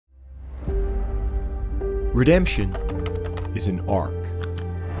Redemption is an arc.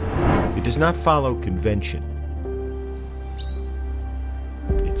 It does not follow convention.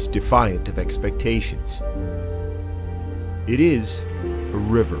 It's defiant of expectations. It is a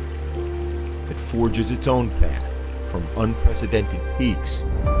river that forges its own path from unprecedented peaks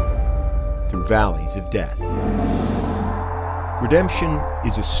through valleys of death. Redemption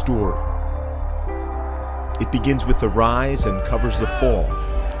is a story. It begins with the rise and covers the fall.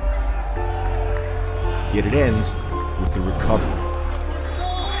 Yet it ends with the recovery.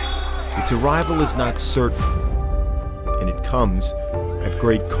 Its arrival is not certain, and it comes at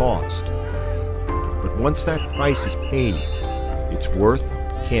great cost. But once that price is paid, its worth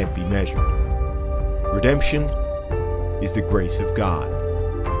can't be measured. Redemption is the grace of God.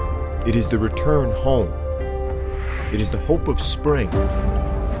 It is the return home. It is the hope of spring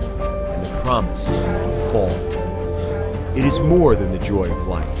and the promise of fall. It is more than the joy of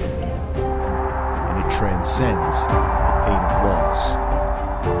life, and it transcends the pain of loss.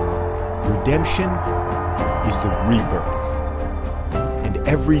 Redemption is the rebirth, and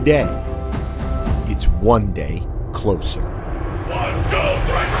every day, it's one day closer. 1, 2,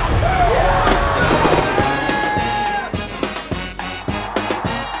 3.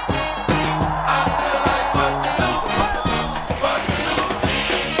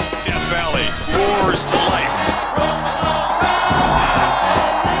 Roars to life.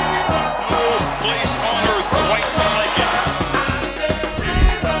 No place on earth quite like it.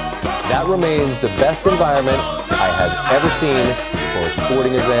 That remains the best environment I have ever seen for a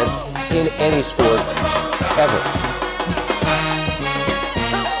sporting event in any sport ever.